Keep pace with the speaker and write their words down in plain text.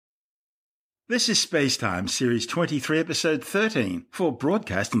This is Spacetime, Series 23, Episode 13, for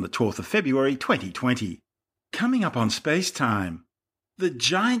broadcast on the 12th of February 2020. Coming up on Spacetime, the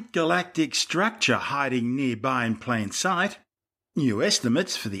giant galactic structure hiding nearby in plain sight, new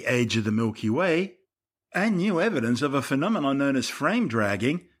estimates for the age of the Milky Way, and new evidence of a phenomenon known as frame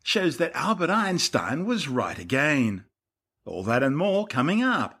dragging shows that Albert Einstein was right again. All that and more coming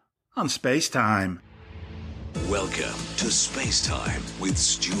up on Spacetime. Welcome to Spacetime with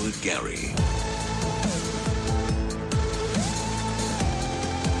Stuart Gary.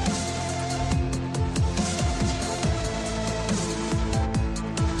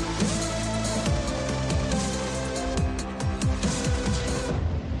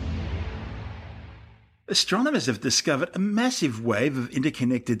 Astronomers have discovered a massive wave of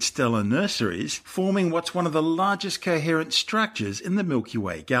interconnected stellar nurseries forming what's one of the largest coherent structures in the Milky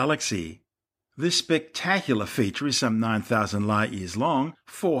Way galaxy. This spectacular feature is some 9,000 light-years long,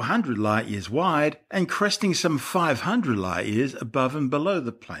 400 light-years wide, and cresting some 500 light-years above and below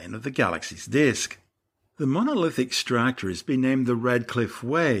the plane of the galaxy's disk. The monolithic structure has been named the Radcliffe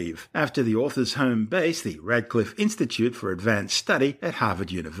Wave, after the author's home base, the Radcliffe Institute for Advanced Study at Harvard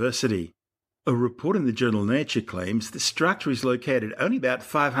University. A report in the journal Nature claims the structure is located only about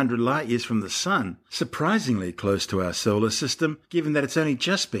 500 light-years from the Sun, surprisingly close to our solar system, given that it's only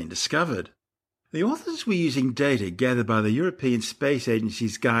just been discovered. The authors were using data gathered by the European Space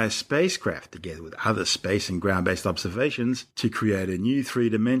Agency's Gaia spacecraft, together with other space and ground-based observations, to create a new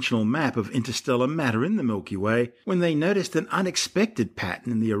three-dimensional map of interstellar matter in the Milky Way when they noticed an unexpected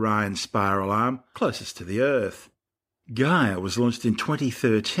pattern in the Orion spiral arm closest to the Earth. Gaia was launched in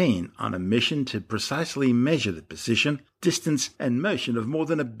 2013 on a mission to precisely measure the position, distance, and motion of more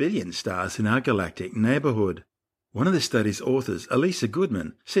than 1 billion stars in our galactic neighbourhood. One of the study's authors, Elisa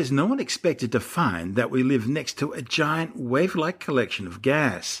Goodman, says no one expected to find that we live next to a giant wave-like collection of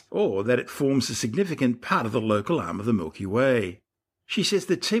gas, or that it forms a significant part of the local arm of the Milky Way. She says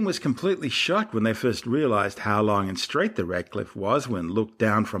the team was completely shocked when they first realised how long and straight the Radcliffe was when looked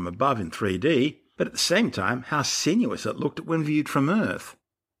down from above in 3D, but at the same time how sinuous it looked when viewed from Earth.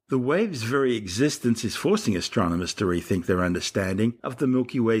 The wave's very existence is forcing astronomers to rethink their understanding of the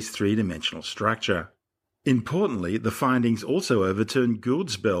Milky Way's three-dimensional structure. Importantly, the findings also overturn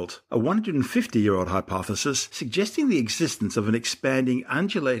Gould's belt, a 150-year-old hypothesis suggesting the existence of an expanding,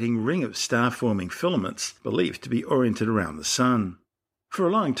 undulating ring of star-forming filaments believed to be oriented around the Sun. For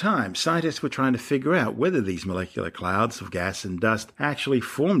a long time, scientists were trying to figure out whether these molecular clouds of gas and dust actually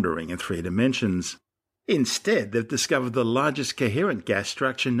formed a ring in 3 dimensions. Instead, they've discovered the largest coherent gas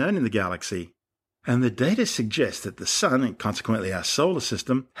structure known in the galaxy. And the data suggests that the Sun, and consequently our solar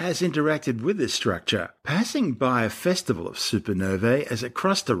system, has interacted with this structure, passing by a festival of supernovae as it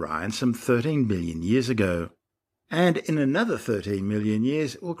crossed Orion some 13 million years ago. And in another 13 million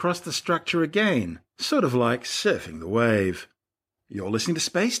years, it will cross the structure again, sort of like surfing the wave. You're listening to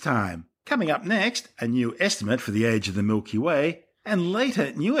Spacetime. Coming up next, a new estimate for the age of the Milky Way, and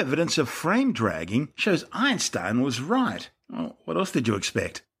later, new evidence of frame dragging shows Einstein was right. Well, what else did you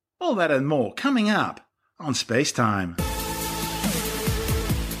expect? All that and more coming up on Spacetime.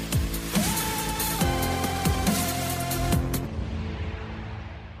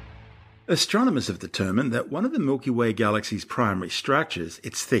 Astronomers have determined that one of the Milky Way galaxy's primary structures,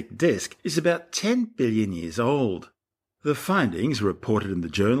 its thick disk, is about 10 billion years old. The findings, reported in the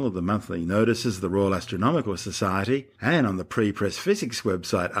Journal of the Monthly Notices of the Royal Astronomical Society and on the Pre-Press Physics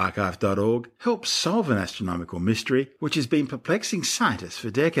website archive.org, help solve an astronomical mystery which has been perplexing scientists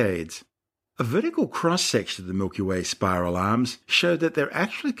for decades. A vertical cross-section of the Milky Way spiral arms showed that they're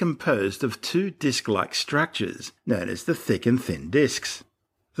actually composed of 2 disk-like structures, known as the thick and thin disks.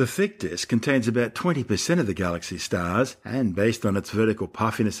 The thick disk contains about 20% of the galaxy's stars, and based on its vertical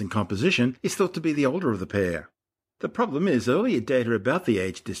puffiness and composition, is thought to be the older of the pair. The problem is, earlier data about the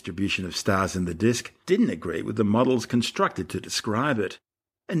age distribution of stars in the disk didn't agree with the models constructed to describe it.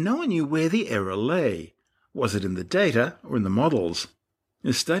 And no one knew where the error lay. Was it in the data or in the models?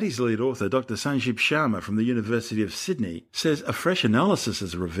 The study's lead author, Dr. Sanjeev Sharma from the University of Sydney, says a fresh analysis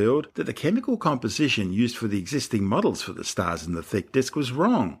has revealed that the chemical composition used for the existing models for the stars in the thick disk was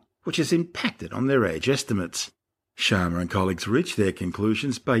wrong, which has impacted on their age estimates. Sharma and colleagues reached their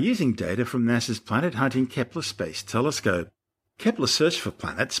conclusions by using data from NASA's planet-hunting Kepler Space Telescope. Kepler searched for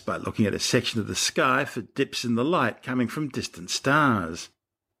planets by looking at a section of the sky for dips in the light coming from distant stars.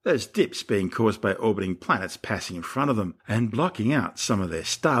 Those dips being caused by orbiting planets passing in front of them and blocking out some of their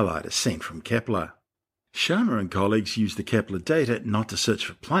starlight as seen from Kepler. Sharma and colleagues used the Kepler data not to search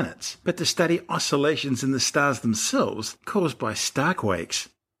for planets, but to study oscillations in the stars themselves caused by starquakes.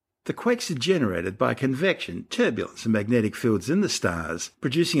 The quakes are generated by convection, turbulence, and magnetic fields in the stars,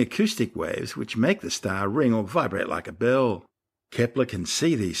 producing acoustic waves which make the star ring or vibrate like a bell. Kepler can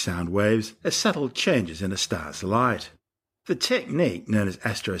see these sound waves as subtle changes in a star's light. The technique, known as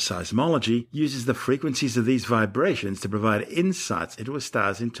astroseismology, uses the frequencies of these vibrations to provide insights into a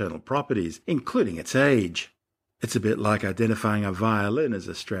star's internal properties, including its age. It's a bit like identifying a violin as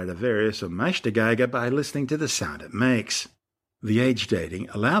a Stradivarius or Meistergeiger by listening to the sound it makes. The age dating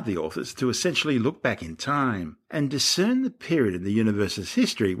allowed the authors to essentially look back in time and discern the period in the universe's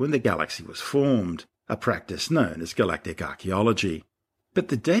history when the galaxy was formed, a practice known as galactic archaeology. But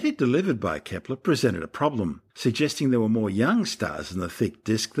the data delivered by Kepler presented a problem, suggesting there were more young stars in the thick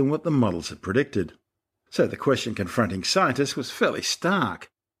disk than what the models had predicted. So the question confronting scientists was fairly stark.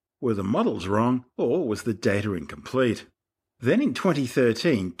 Were the models wrong, or was the data incomplete? Then in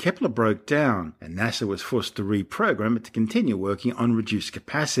 2013, Kepler broke down, and NASA was forced to reprogram it to continue working on reduced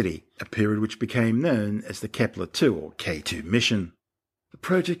capacity, a period which became known as the Kepler-2 or K2 mission. The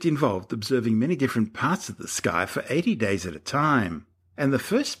project involved observing many different parts of the sky for 80 days at a time, and the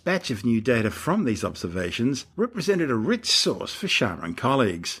first batch of new data from these observations represented a rich source for Sharma and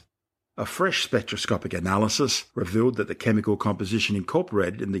colleagues. A fresh spectroscopic analysis revealed that the chemical composition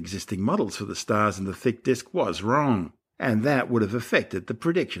incorporated in the existing models for the stars in the thick disk was wrong, and that would have affected the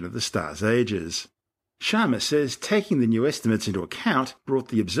prediction of the stars' ages. Sharma says taking the new estimates into account brought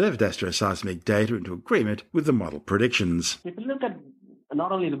the observed astroseismic data into agreement with the model predictions. If you look at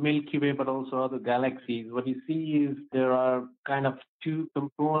not only the Milky Way but also other galaxies, what you see is there are kind of two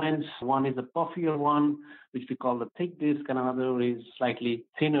components. One is a puffier one, which we call the thick disk, and another is slightly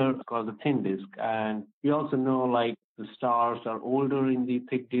thinner, called the thin disk. And we also know like the stars are older in the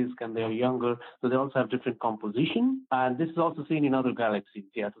thick disk and they are younger, so they also have different composition. And this is also seen in other galaxies.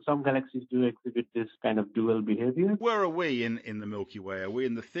 Yeah, so some galaxies do exhibit this kind of dual behavior. Where are we in the Milky Way? Are we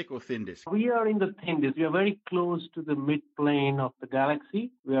in the thick or thin disk? We are in the thin disk. We are very close to the midplane of the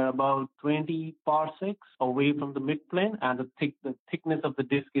galaxy. We are about 20 parsecs away from the midplane, and the thickness of the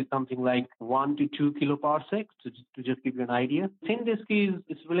disk is something like 1 to 2 kiloparsecs, to just give you an idea. Thin disk is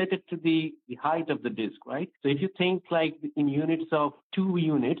related to the height of the disk, right? So if you think like in units of 2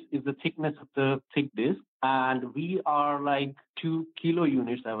 units is the thickness of the thick disk, and we are like 2 kilo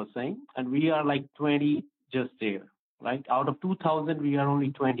units, I was saying, and we are like 20 just there, right? Out of 2,000, we are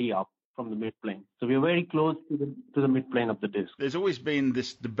only 20 up from the midplane. So we are very close to the midplane of the disk. There's always been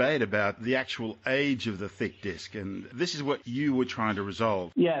this debate about the actual age of the thick disk, and this is what you were trying to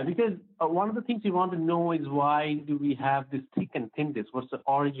resolve. Yeah, because one of the things you want to know is why do we have this thick and thin disk? What's the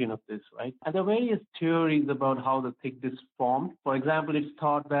origin of this, right? And there are various theories about how the thick disk formed. For example, it's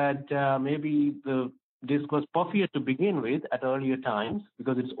thought that maybe the disk was puffier to begin with at earlier times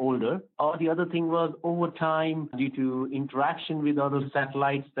because it's older. Or the other thing was over time, due to interaction with other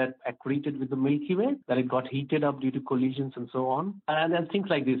satellites that accreted with the Milky Way, that it got heated up due to collisions and so on. And then things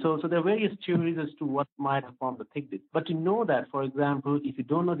like this. So there are various theories as to what might have formed the thick disk. But to know that, for example, if you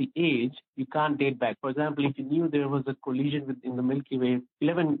don't know the age, you can't date back. For example, if you knew there was a collision in the Milky Way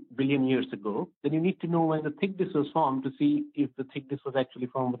 11 billion years ago, then you need to know when the thick disk was formed to see if the thick disk was actually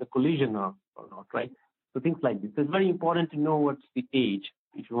formed with a collision or not, right? So things like this. So it's very important to know what's the age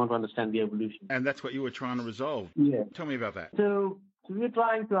if you want to understand the evolution. And that's what you were trying to resolve. Yeah. Tell me about that. So we're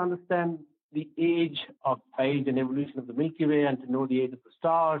trying to understand the age and evolution of the Milky Way and to know the age of the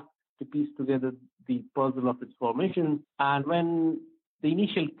stars, to piece together the puzzle of its formation. And when the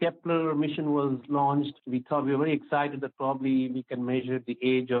initial Kepler mission was launched, we thought we were very excited that probably we can measure the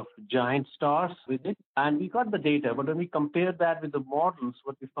age of giant stars with it. And we got the data, but when we compared that with the models,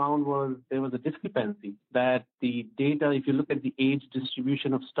 what we found was there was a discrepancy, that the data, if you look at the age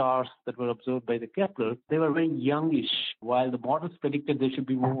distribution of stars that were observed by the Kepler, they were very youngish, while the models predicted there should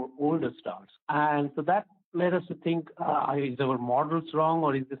be more older stars. And so that led us to think, is our models wrong,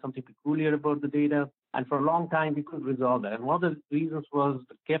 or is there something peculiar about the data? And for a long time, we couldn't resolve that. And one of the reasons was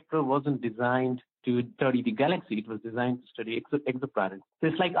the Kepler wasn't designed to study the galaxy. It was designed to study exoplanets. So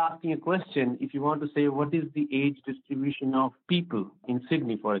it's like asking a question, if you want to say, what is the age distribution of people in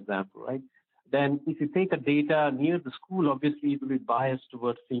Sydney, for example, right? Then if you take a data near the school, obviously it will be biased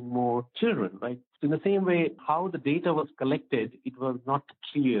towards seeing more children, right? So in the same way, how the data was collected, it was not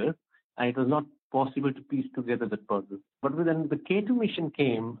clear, and it was not possible to piece together the puzzle. But when the K2 mission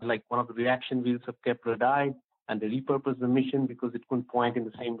came, like one of the reaction wheels of Kepler died, and they repurposed the mission because it couldn't point in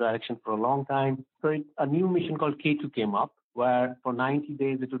the same direction for a long time. So a new mission called K2 came up, where for 90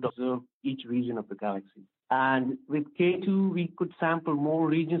 days it would observe each region of the galaxy. And with K2, we could sample more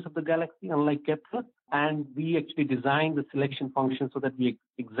regions of the galaxy, unlike Kepler. And we actually designed the selection function so that we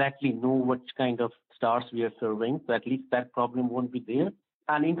exactly know which kind of stars we are surveying. So at least that problem won't be there.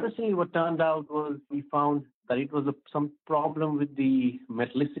 And interestingly, what turned out was we found that it was some problem with the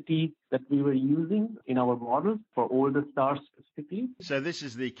metallicity that we were using in our models for older stars specifically. So this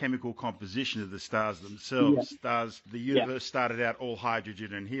is the chemical composition of the stars themselves. The universe started out all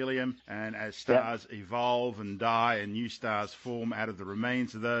hydrogen and helium, and as stars evolve and die and new stars form out of the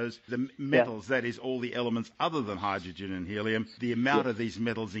remains of those, the metals, that is all the elements other than hydrogen and helium, the amount of these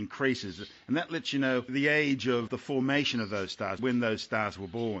metals increases. And that lets you know the age of the formation of those stars, when those stars were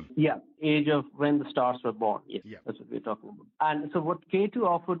born. Yeah, age of when the stars were born. Yes, that's what we're talking about. And so what K2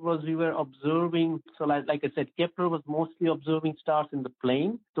 offered was we were observing, so like I said, Kepler was mostly observing stars in the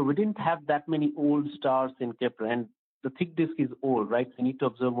plane. So we didn't have that many old stars in Kepler. And the thick disk is old, right? So we need to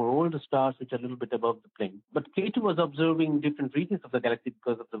observe more older stars, which are a little bit above the plane. But K2 was observing different regions of the galaxy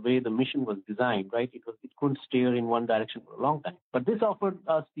because of the way the mission was designed, right? It couldn't steer in one direction for a long time. But this offered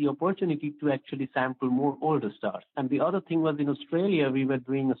us the opportunity to actually sample more older stars. And the other thing was in Australia, we were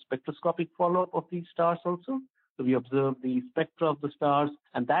doing a spectroscopic follow-up of these stars also. So we observed the spectra of the stars,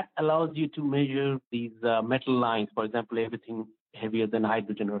 and that allows you to measure these metal lines, for example, everything heavier than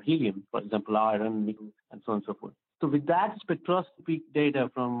hydrogen or helium, for example, iron, nickel, and so on and so forth. So with that spectroscopic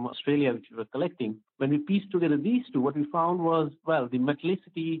data from Australia, which we were collecting, when we pieced together these two, what we found was, well, the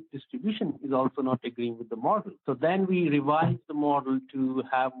metallicity distribution is also not agreeing with the model. So then we revised the model to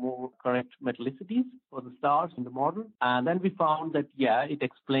have more correct metallicities for the stars in the model. And then we found that, it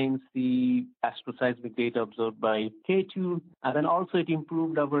explains the astroseismic data observed by K2. And then also it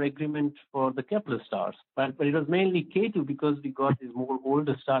improved our agreement for the Kepler stars. But it was mainly K2 because we got these more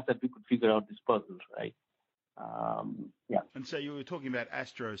older stars that we could figure out this puzzle, right? And so you were talking about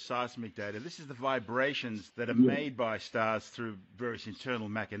astroseismic data. This is the vibrations that are made by stars through various internal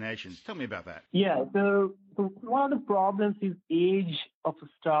machinations. Tell me about that. Yeah, so one of the problems is age of a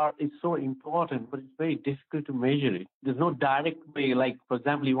star is so important, but it's very difficult to measure it. There's no direct way, like, for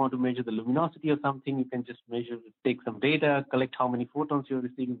example, you want to measure the luminosity of something, you can just measure, take some data, collect how many photons you're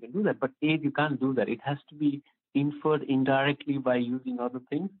receiving, you can do that. But age, you can't do that. It has to be inferred indirectly by using other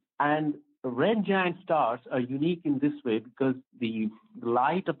things. And red giant stars are unique in this way because the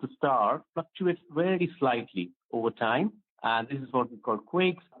light of the star fluctuates very slightly over time. And this is what we call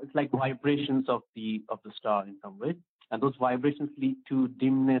quakes. It's like vibrations of the star in some way. And those vibrations lead to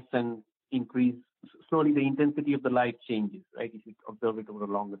dimness and increase. Slowly, the intensity of the light changes, right, if you observe it over a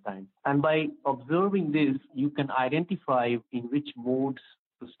longer time. And by observing this, you can identify in which modes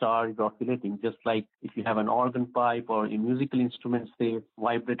the star is oscillating, just like if you have an organ pipe or a musical instrument, say,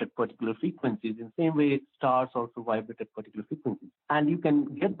 vibrate at particular frequencies. In the same way, stars also vibrate at particular frequencies. And you can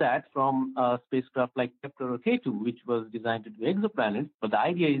get that from a spacecraft like Kepler or K2, which was designed to do exoplanets. But the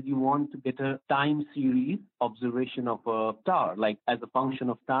idea is you want to get a time series observation of a star, like as a function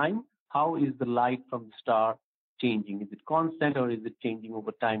of time, how is the light from the star changing? Is it constant or is it changing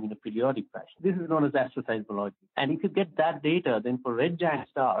over time in a periodic fashion? This is known as astroseismology. And if you get that data, then for red giant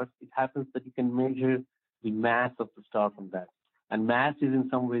stars, it happens that you can measure the mass of the star from that. And mass is in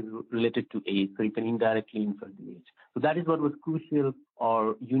some ways related to age, so you can indirectly infer the age. So that is what was crucial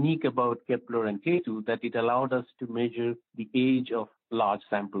or unique about Kepler and K2, that it allowed us to measure the age of a large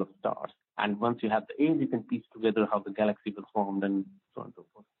sample of stars. And once you have the age, you can piece together how the galaxy was formed and so on and so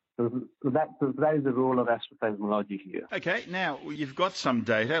forth. So that is the role of astroseismology here. Okay, now you've got some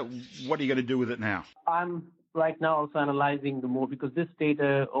data. What are you going to do with it now? I'm right now also analyzing the more, because this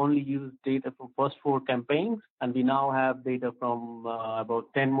data only used data from first 4 campaigns, and we now have data from about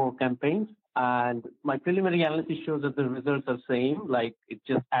 10 more campaigns. And my preliminary analysis shows that the results are same, like it's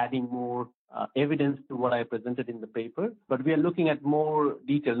just adding more evidence to what I presented in the paper. But we are looking at more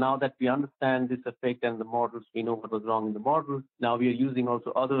detail now that we understand this effect and the models, we know what was wrong in the model. Now we are using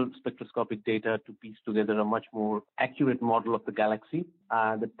also other spectroscopic data to piece together a much more accurate model of the galaxy.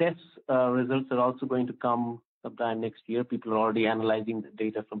 The TESS results are also going to come sometime next year. People are already analyzing the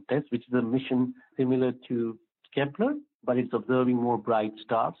data from TESS, which is a mission similar to Kepler, but it's observing more bright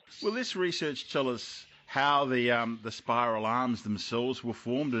stars. Will this research tell us how the spiral arms themselves were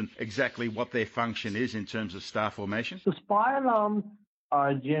formed and exactly what their function is in terms of star formation? So spiral arms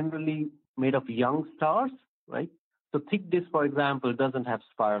are generally made of young stars, right? So thick disk, for example, doesn't have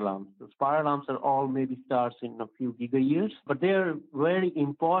spiral arms. The spiral arms are all maybe stars in a few gigayears, but they are very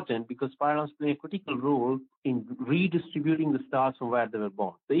important because spiral arms play a critical role in redistributing the stars from where they were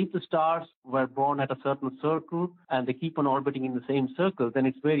born. So if the stars were born at a certain circle and they keep on orbiting in the same circle, then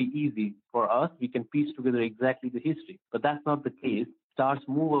it's very easy for us. We can piece together exactly the history. But that's not the case stars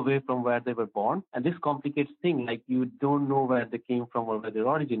move away from where they were born. And this complicates things, like you don't know where they came from or where their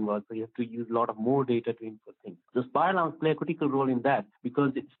origin was, so you have to use a lot of more data to infer things. The spiral arms play a critical role in that,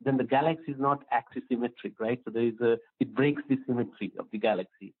 because then the galaxy is not axisymmetric, right? So it breaks the symmetry of the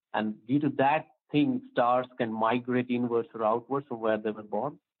galaxy. And due to that thing, stars can migrate inwards or outwards from where they were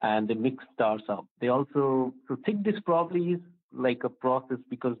born, and they mix stars up. They also, so think this probably is like a process,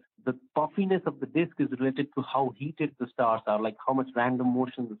 because the puffiness of the disk is related to how heated the stars are, like how much random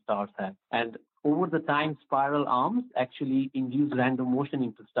motion the stars have. And over the time, spiral arms actually induce random motion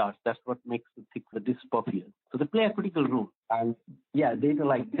into stars. That's what makes the disk puffier. So they play a critical role. And yeah, data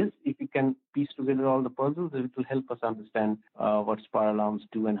like this, if you can piece together all the puzzles, it will help us understand what spiral arms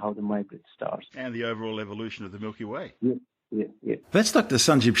do and how they migrate stars. And the overall evolution of the Milky Way. Yeah. That's Dr.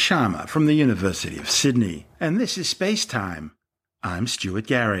 Sanjeev Sharma from the University of Sydney. And this is Space Time. I'm Stuart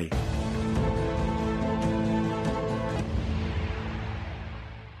Gary.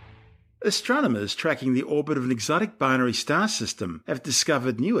 Astronomers tracking the orbit of an exotic binary star system have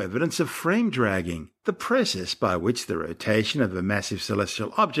discovered new evidence of frame dragging, the process by which the rotation of a massive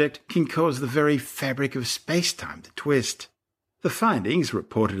celestial object can cause the very fabric of space-time to twist. The findings,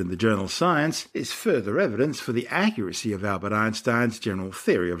 reported in the journal Science, is further evidence for the accuracy of Albert Einstein's general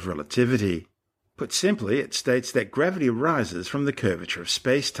theory of relativity. Put simply, it states that gravity arises from the curvature of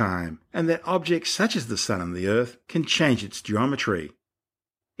space-time, and that objects such as the Sun and the Earth can change its geometry.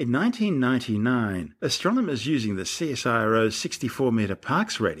 In 1999, astronomers using the CSIRO's 64-metre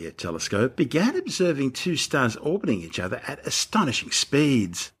Parkes Radio telescope began observing two stars orbiting each other at astonishing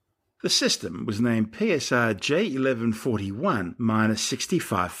speeds. The system was named PSR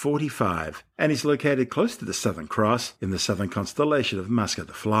J1141-6545 and is located close to the Southern Cross in the southern constellation of Musca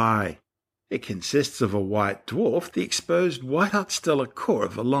the Fly. It consists of a white dwarf, the exposed white-hot stellar core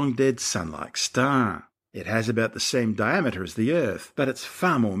of a long-dead Sun-like star. It has about the same diameter as the Earth, but it's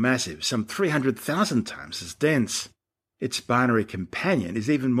far more massive, some 300,000 times as dense. Its binary companion is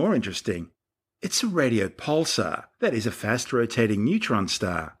even more interesting. It's a radio pulsar, that is a fast-rotating neutron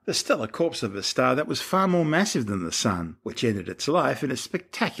star, the stellar corpse of a star that was far more massive than the Sun, which ended its life in a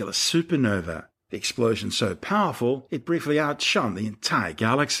spectacular supernova. The explosion so powerful, it briefly outshone the entire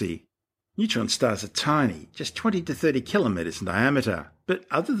galaxy. Neutron stars are tiny, just 20 to 30 kilometers in diameter, but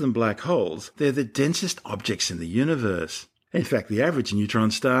other than black holes, they're the densest objects in the universe. In fact, the average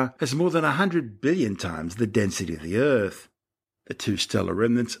neutron star has more than 100 billion times the density of the Earth. The two stellar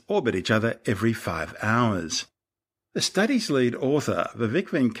remnants orbit each other every 5 hours. The study's lead author, Vivek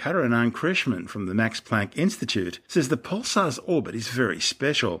Venkataram Krishnan from the Max Planck Institute, says the pulsar's orbit is very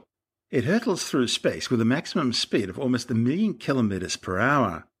special. It hurtles through space with a maximum speed of almost 1 million kilometers per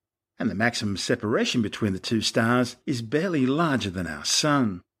hour. And the maximum separation between the two stars is barely larger than our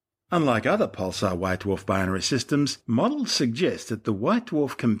Sun. Unlike other pulsar white dwarf binary systems, models suggest that the white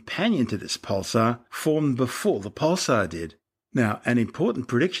dwarf companion to this pulsar formed before the pulsar did. Now, an important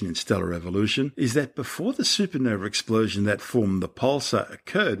prediction in stellar evolution is that before the supernova explosion that formed the pulsar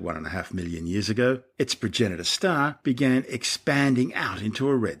occurred 1.5 million years ago, its progenitor star began expanding out into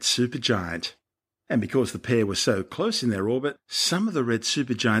a red supergiant. And because the pair were so close in their orbit, some of the red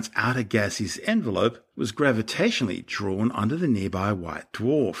supergiant's outer gaseous envelope was gravitationally drawn onto the nearby white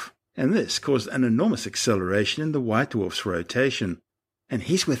dwarf. And this caused an enormous acceleration in the white dwarf's rotation. And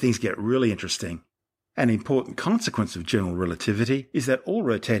here's where things get really interesting. An important consequence of general relativity is that all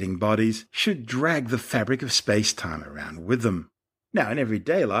rotating bodies should drag the fabric of space-time around with them. Now, in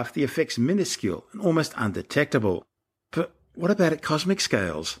everyday life, the effect's minuscule and almost undetectable. But what about at cosmic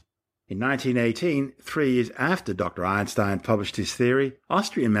scales? In 1918, 3 years after Dr. Einstein published his theory,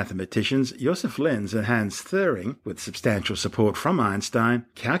 Austrian mathematicians Josef Lenz and Hans Thirring, with substantial support from Einstein,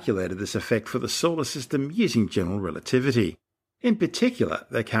 calculated this effect for the solar system using general relativity. In particular,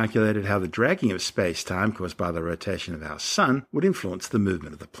 they calculated how the dragging of space-time caused by the rotation of our Sun would influence the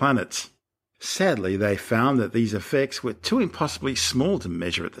movement of the planets. Sadly, they found that these effects were too impossibly small to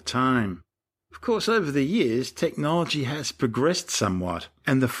measure at the time. Of course, over the years, technology has progressed somewhat,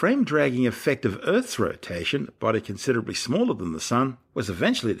 and the frame-dragging effect of Earth's rotation, a body considerably smaller than the Sun, was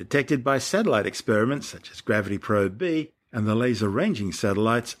eventually detected by satellite experiments such as Gravity Probe B and the laser-ranging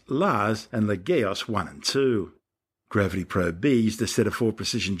satellites LARS and LaGeos 1 and 2. Gravity Probe B used a set of 4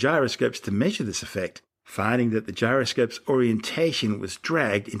 precision gyroscopes to measure this effect, finding that the gyroscope's orientation was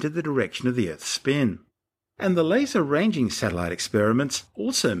dragged into the direction of the Earth's spin. And the laser-ranging satellite experiments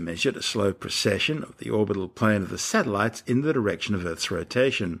also measured a slow precession of the orbital plane of the satellites in the direction of Earth's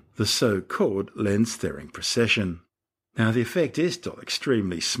rotation, the so-called Lenz-Thirring precession. Now, the effect is still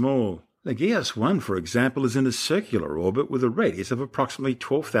extremely small. LaGeos 1, for example, is in a circular orbit with a radius of approximately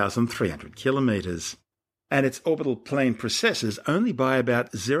 12,300 kilometers. and its orbital plane precesses only by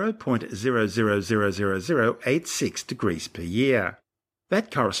about 0.000086 degrees per year.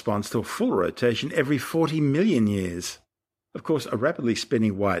 That corresponds to a full rotation every 40 million years. Of course, a rapidly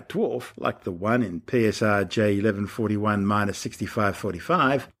spinning white dwarf, like the one in PSR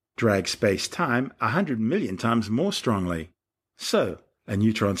J1141-6545, drags space-time 100 million times more strongly. So, a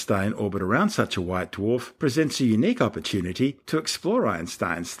neutron star in orbit around such a white dwarf presents a unique opportunity to explore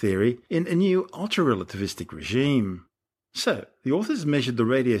Einstein's theory in a new ultra-relativistic regime. So, the authors measured the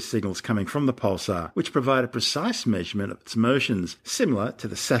radio signals coming from the pulsar, which provide a precise measurement of its motions, similar to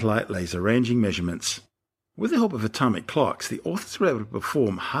the satellite laser ranging measurements. With the help of atomic clocks, the authors were able to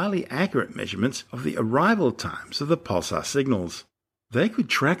perform highly accurate measurements of the arrival times of the pulsar signals. They could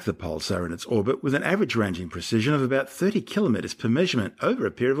track the pulsar in its orbit with an average ranging precision of about 30 kilometers per measurement over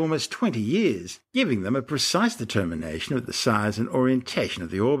a period of almost 20 years, giving them a precise determination of the size and orientation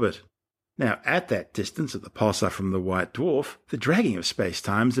of the orbit. Now, at that distance of the pulsar from the white dwarf, the dragging of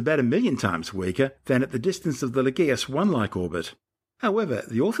space-time is about 1 million times weaker than at the distance of the Ligeus 1-like orbit. However,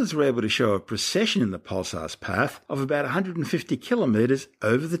 the authors were able to show a precession in the pulsar's path of about 150 kilometers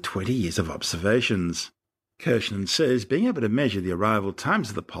over the 20 years of observations. Kirshner says being able to measure the arrival times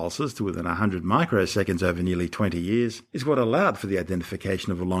of the pulsars to within 100 microseconds over nearly 20 years is what allowed for the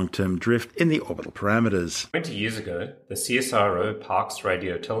identification of a long-term drift in the orbital parameters. 20 years ago, the CSIRO Parkes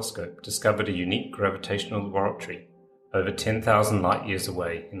Radio Telescope discovered a unique gravitational laboratory over 10,000 light-years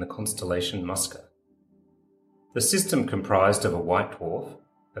away in the constellation Musca. The system comprised of a white dwarf,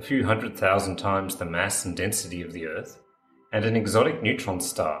 a few 100,000 times the mass and density of the Earth, and an exotic neutron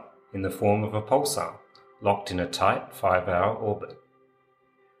star in the form of a pulsar, locked in a tight 5-hour orbit.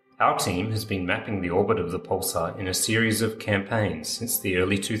 Our team has been mapping the orbit of the pulsar in a series of campaigns since the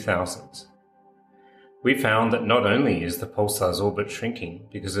early 2000s. We found that not only is the pulsar's orbit shrinking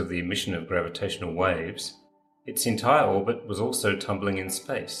because of the emission of gravitational waves, its entire orbit was also tumbling in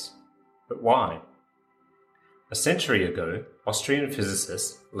space. But why? A century ago, Austrian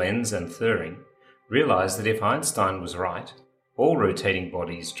physicists Lenz and Thüring realized that if Einstein was right, all rotating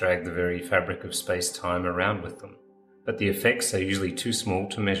bodies drag the very fabric of space-time around with them, but the effects are usually too small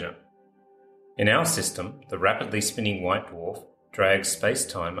to measure. In our system, the rapidly spinning white dwarf drags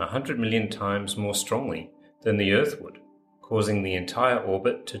space-time 100 million times more strongly than the Earth would, causing the entire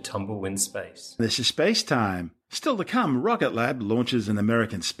orbit to tumble in space. This is Space-Time. Still to come, Rocket Lab launches an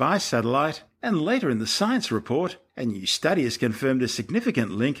American spy satellite, and later in the science report, a new study has confirmed a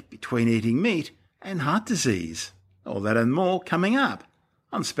significant link between eating meat and heart disease. All that and more coming up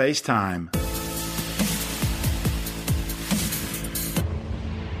on Space Time.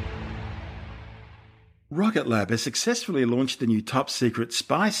 Rocket Lab has successfully launched a new top-secret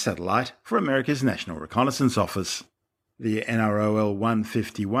spy satellite for America's National Reconnaissance Office. The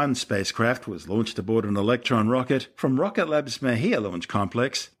NROL-151 spacecraft was launched aboard an Electron rocket from Rocket Lab's Mahia Launch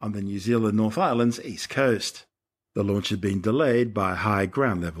Complex on the New Zealand North Island's east coast. The launch had been delayed by high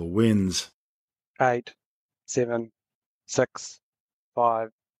ground-level winds. 8, 7, 6, 5,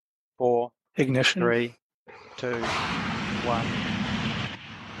 4, ignition, 3, 2, 1.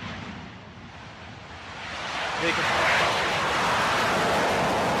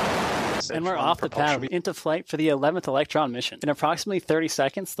 And we're off the pad into flight for the 11th Electron mission. In approximately 30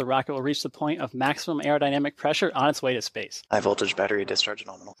 seconds, the rocket will reach the point of maximum aerodynamic pressure on its way to space. High voltage battery discharge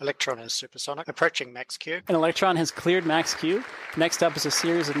nominal. Electron is supersonic, approaching max Q. An Electron has cleared max Q. Next up is a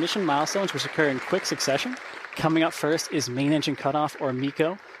series of mission milestones which occur in quick succession. Coming up first is main engine cutoff, or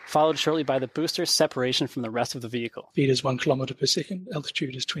MECO, followed shortly by the booster's separation from the rest of the vehicle. Speed is 1 kilometer per second.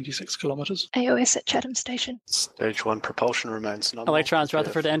 Altitude is 26 kilometers. AOS at Chatham Station. Stage 1 propulsion remains nominal. Electron's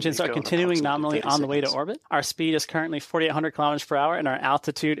Rutherford engines are continuing nominally on the way to orbit. Our speed is currently 4,800 kilometers per hour, and our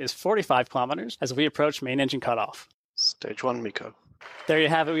altitude is 45 kilometers as we approach main engine cutoff. Stage 1 MECO. There you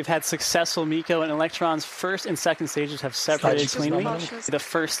have it. We've had successful MECO, and Electron's first and second stages have separated cleanly. The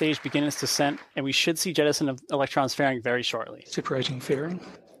first stage begins its descent, and we should see jettison of Electron's fairing very shortly. Separating fairing.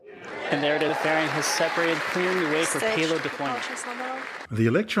 And there it is. The fairing has separated, clearing the way for payload deployment. The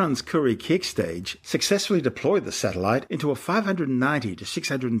Electron's Curie kick stage successfully deployed the satellite into a 590 to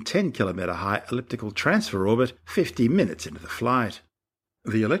 610 kilometer high elliptical transfer orbit 50 minutes into the flight.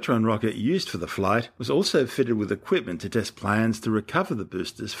 The Electron rocket used for the flight was also fitted with equipment to test plans to recover the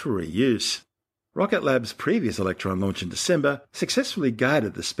boosters for reuse. Rocket Lab's previous Electron launch in December successfully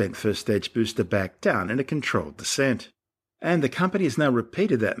guided the spent first stage booster back down in a controlled descent. And the company has now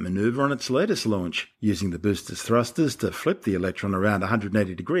repeated that maneuver on its latest launch, using the booster's thrusters to flip the Electron around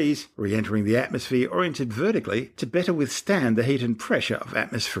 180 degrees, re-entering the atmosphere oriented vertically to better withstand the heat and pressure of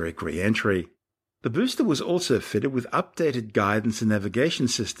atmospheric re-entry. The booster was also fitted with updated guidance and navigation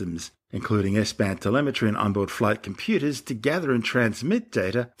systems, including S-band telemetry and onboard flight computers to gather and transmit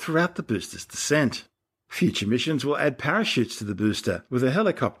data throughout the booster's descent. Future missions will add parachutes to the booster, with a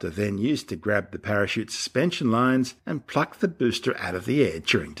helicopter then used to grab the parachute suspension lines and pluck the booster out of the air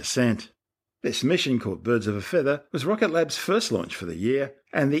during descent. This mission, called Birds of a Feather, was Rocket Lab's first launch for the year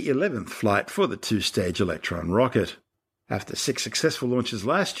and the 11th flight for the two-stage Electron rocket. After 6 successful launches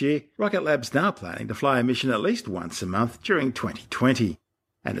last year, Rocket Lab's now planning to fly a mission at least once a month during 2020.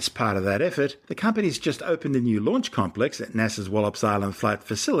 And as part of that effort, the company's just opened a new launch complex at NASA's Wallops Island Flight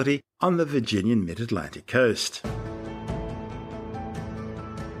Facility on the Virginian mid-Atlantic coast.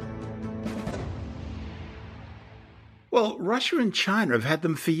 Well, Russia and China have had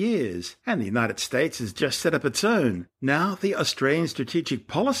them for years, and the United States has just set up its own. Now, the Australian Strategic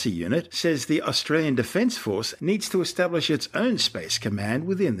Policy Unit says the Australian Defence Force needs to establish its own space command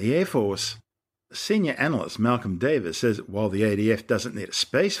within the Air Force. Senior analyst Malcolm Davis says while the ADF doesn't need a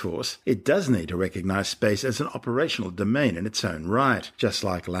space force, it does need to recognise space as an operational domain in its own right, just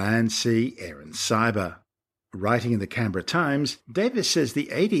like land, sea, air and cyber. Writing in the Canberra Times, Davis says the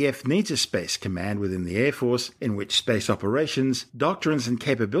ADF needs a space command within the Air Force in which space operations, doctrines and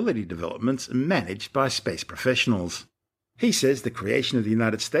capability developments are managed by space professionals. He says the creation of the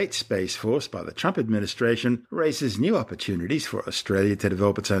United States Space Force by the Trump administration raises new opportunities for Australia to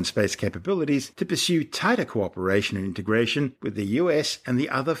develop its own space capabilities to pursue tighter cooperation and integration with the US and the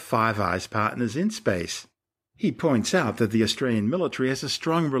other Five Eyes partners in space. He points out that the Australian military has a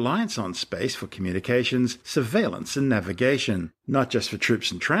strong reliance on space for communications, surveillance and navigation, not just for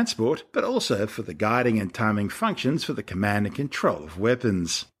troops and transport, but also for the guiding and timing functions for the command and control of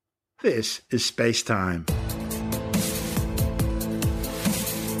weapons. This is Space Time.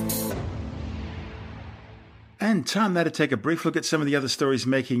 And time now to take a brief look at some of the other stories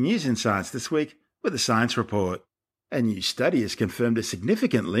making news in science this week with a Science Report. A new study has confirmed a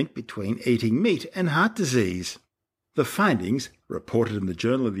significant link between eating meat and heart disease. The findings, reported in the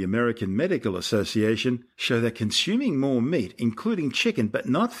Journal of the American Medical Association, show that consuming more meat, including chicken but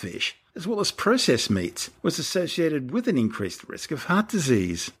not fish, as well as processed meats, was associated with an increased risk of heart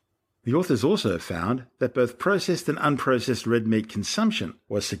disease. The authors also found that both processed and unprocessed red meat consumption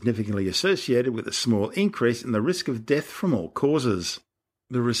was significantly associated with a small increase in the risk of death from all causes.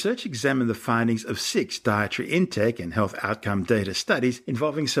 The research examined the findings of 6 dietary intake and health outcome data studies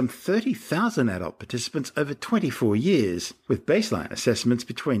involving some 30,000 adult participants over 24 years, with baseline assessments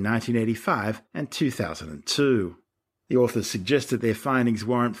between 1985 and 2002. The authors suggested their findings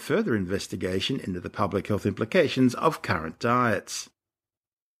warrant further investigation into the public health implications of current diets.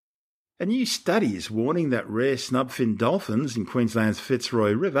 A new study is warning that rare snubfin dolphins in Queensland's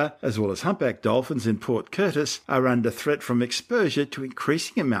Fitzroy River, as well as humpback dolphins in Port Curtis, are under threat from exposure to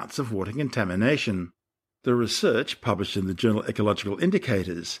increasing amounts of water contamination. The research, published in the journal Ecological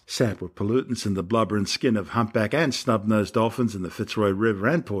Indicators, sampled pollutants in the blubber and skin of humpback and snub-nosed dolphins in the Fitzroy River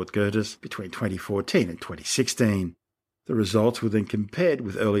and Port Curtis between 2014 and 2016. The results were then compared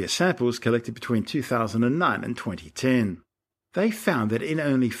with earlier samples collected between 2009 and 2010. They found that in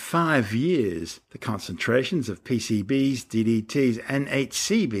only 5 years, the concentrations of PCBs, DDTs and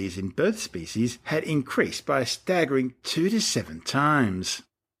HCBs in both species had increased by a staggering 2 to 7 times.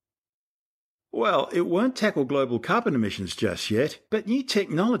 Well, it won't tackle global carbon emissions just yet, but new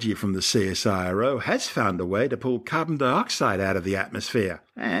technology from the CSIRO has found a way to pull carbon dioxide out of the atmosphere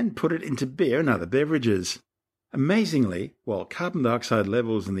and put it into beer and other beverages. Amazingly, while carbon dioxide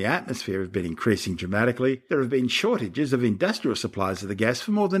levels in the atmosphere have been increasing dramatically, there have been shortages of industrial supplies of the gas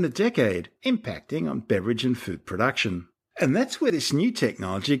for more than a decade, impacting on beverage and food production. And that's where this new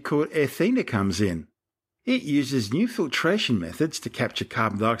technology called Aethena comes in. It uses new filtration methods to capture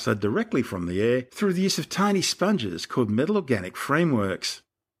carbon dioxide directly from the air through the use of tiny sponges called metal organic frameworks.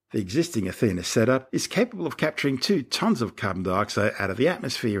 The existing Aethena setup is capable of capturing 2 tons of carbon dioxide out of the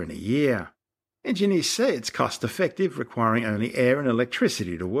atmosphere in a year. Engineers say it's cost-effective, requiring only air and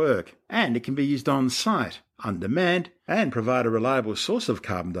electricity to work, and it can be used on-site, on demand, and provide a reliable source of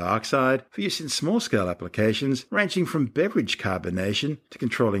carbon dioxide for use in small-scale applications ranging from beverage carbonation to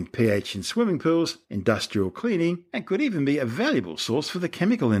controlling pH in swimming pools, industrial cleaning, and could even be a valuable source for the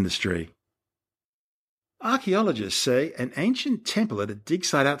chemical industry. Archaeologists say an ancient temple at a dig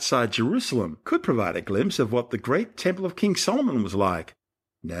site outside Jerusalem could provide a glimpse of what the great Temple of King Solomon was like.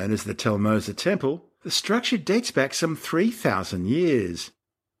 Known as the Tel Moza Temple, the structure dates back some 3,000 years.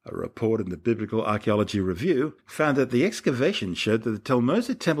 A report in the Biblical Archaeology Review found that the excavation showed that the Tel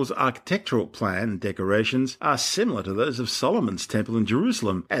Moza Temple's architectural plan and decorations are similar to those of Solomon's Temple in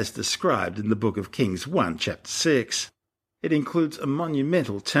Jerusalem, as described in the Book of Kings 1, chapter 6. It includes a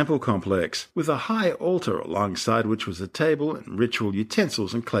monumental temple complex, with a high altar alongside which was a table and ritual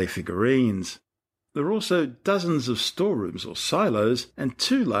utensils and clay figurines. There are also dozens of storerooms or silos and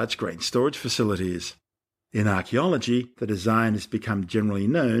 2 large grain storage facilities. In archaeology, the design has become generally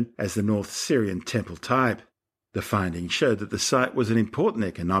known as the North Syrian temple type. The findings showed that the site was an important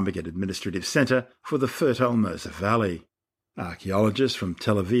economic and administrative centre for the fertile Mosa Valley. Archaeologists from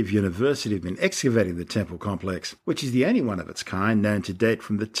Tel Aviv University have been excavating the temple complex, which is the only one of its kind known to date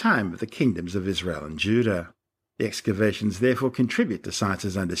from the time of the kingdoms of Israel and Judah. The excavations therefore contribute to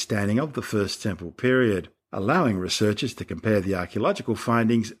science's understanding of the First Temple period, allowing researchers to compare the archaeological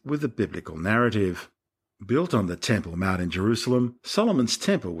findings with the biblical narrative. Built on the Temple Mount in Jerusalem, Solomon's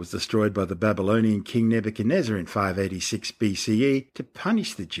temple was destroyed by the Babylonian king Nebuchadnezzar in 586 BCE to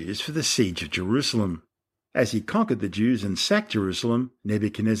punish the Jews for the siege of Jerusalem. As he conquered the Jews and sacked Jerusalem,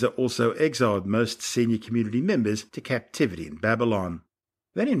 Nebuchadnezzar also exiled most senior community members to captivity in Babylon.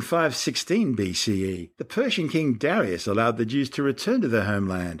 Then in 516 BCE, the Persian king Darius allowed the Jews to return to their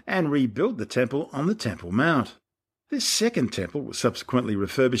homeland and rebuild the temple on the Temple Mount. This second temple was subsequently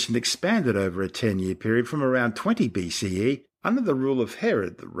refurbished and expanded over a 10-year period from around 20 BCE under the rule of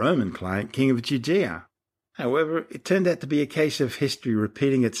Herod, the Roman client king of Judea. However, it turned out to be a case of history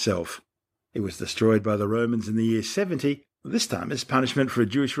repeating itself. It was destroyed by the Romans in the year 70, this time as punishment for a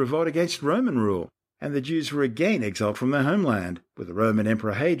Jewish revolt against Roman rule, and the Jews were again exiled from their homeland, with the Roman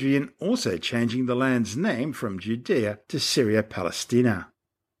Emperor Hadrian also changing the land's name from Judea to Syria Palestina.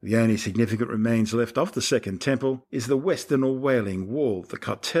 The only significant remains left of the Second Temple is the Western or Wailing Wall, the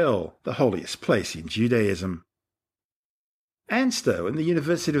Kotel, the holiest place in Judaism. ANSTO and the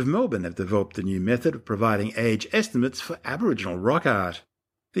University of Melbourne have developed a new method of providing age estimates for Aboriginal rock art.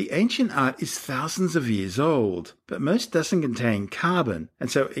 The ancient art is thousands of years old, but most doesn't contain carbon, and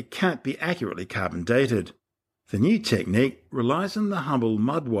so it can't be accurately carbon dated. The new technique relies on the humble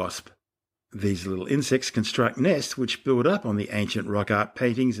mud wasp. These little insects construct nests which build up on the ancient rock art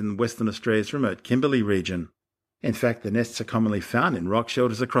paintings in Western Australia's remote Kimberley region. In fact, the nests are commonly found in rock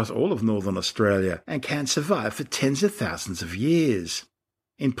shelters across all of northern Australia and can survive for tens of thousands of years.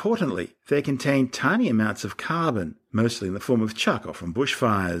 Importantly, they contain tiny amounts of carbon, mostly in the form of charcoal from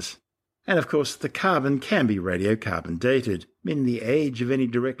bushfires. And of course, the carbon can be radiocarbon dated, meaning the age of any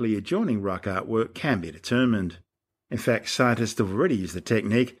directly adjoining rock artwork can be determined. In fact, scientists have already used the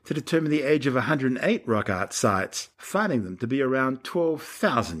technique to determine the age of 108 rock art sites, finding them to be around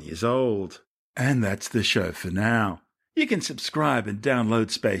 12,000 years old. And that's the show for now. You can subscribe and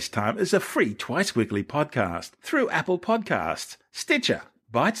download Space Time as a free twice-weekly podcast through Apple Podcasts, Stitcher,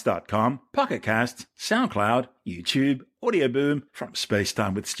 Bytes.com, Pocket Casts, SoundCloud, YouTube, Audio Boom, from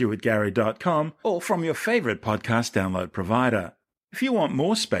spacetimewithstuartgary.com, or from your favourite podcast download provider. If you want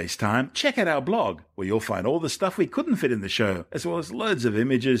more Space Time, check out our blog, where you'll find all the stuff we couldn't fit in the show, as well as loads of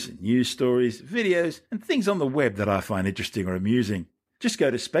images, news stories, videos, and things on the web that I find interesting or amusing. Just go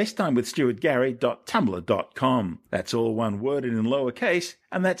to spacetimewithstuartgary.tumblr.com. That's all one word and in lowercase,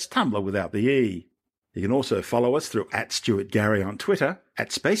 and that's Tumblr without the E. You can also follow us through @StuartGary on Twitter,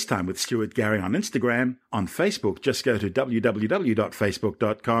 @SpaceTimeWithStuartGary on Instagram. On Facebook, just go to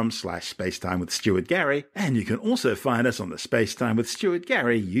www.facebook.com/SpaceTimeWithStuartGary, and you can also find us on the Spacetime with Stuart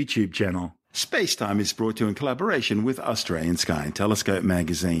Gary YouTube channel. Spacetime is brought to you in collaboration with Australian Sky and Telescope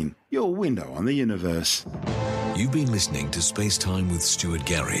magazine, your window on the universe. You've been listening to Spacetime with Stuart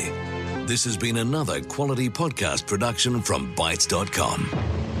Gary. This has been another quality podcast production from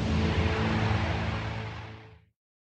Bytes.com.